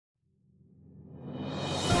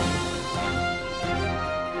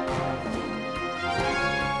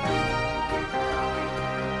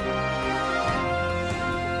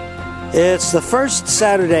It's the first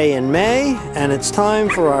Saturday in May, and it's time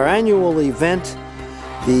for our annual event,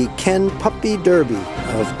 the Ken Puppy Derby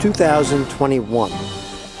of 2021.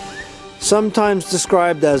 Sometimes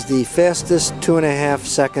described as the fastest 2.5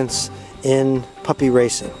 seconds in puppy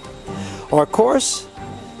racing. Our course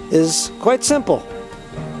is quite simple.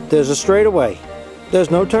 There's a straightaway.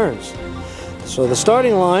 There's no turns. So the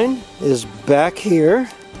starting line is back here.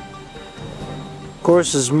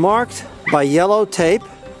 Course is marked by yellow tape.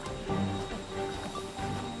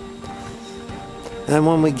 And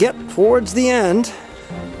when we get towards the end,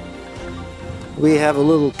 we have a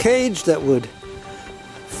little cage that would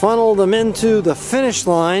funnel them into the finish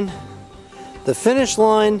line. The finish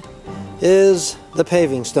line is the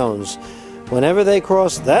paving stones. Whenever they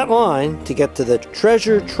cross that line to get to the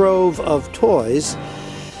treasure trove of toys,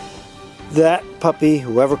 that puppy,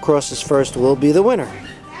 whoever crosses first, will be the winner.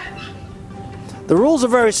 The rules are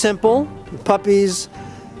very simple. The puppies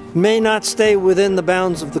may not stay within the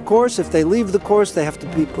bounds of the course. If they leave the course, they have to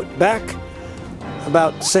be put back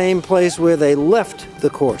about the same place where they left the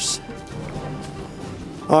course.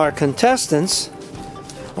 Our contestants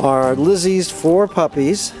are Lizzie's 4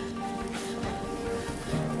 puppies.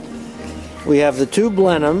 We have the 2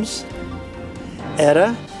 Blenheims,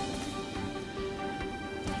 Etta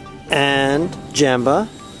and Jamba.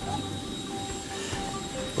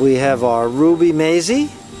 We have our Ruby Maisie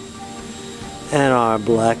and our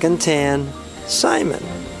Black and Tan Simon.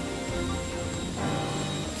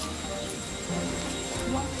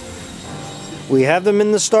 We have them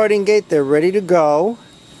in the starting gate. They're ready to go.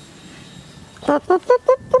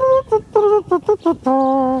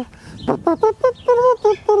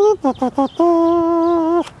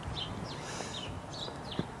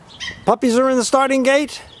 Puppies are in the starting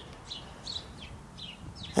gate.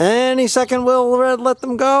 Any second we'll let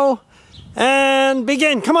them go. And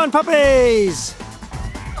begin. Come on, puppies!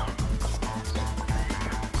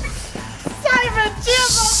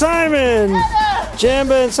 Simon!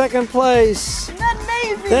 Jamba in second place.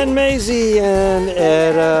 Then Maisie and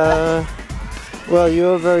Etta. Well,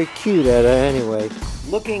 you're very cute, Etta, anyway.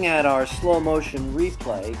 Looking at our slow motion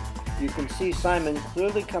replay, you can see Simon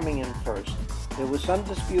clearly coming in first. There was some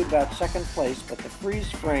dispute about second place, but the freeze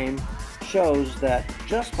frame shows that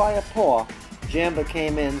just by a paw, Jamba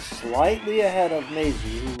came in slightly ahead of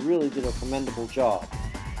Maisie, who really did a commendable job.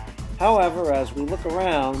 However, as we look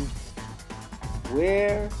around,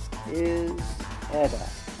 where is Etta?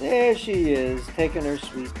 There she is, taking her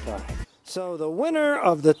sweet time. So the winner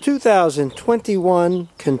of the 2021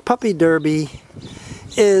 Ken Puppy Derby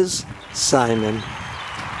is Simon.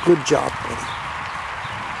 Good job, buddy.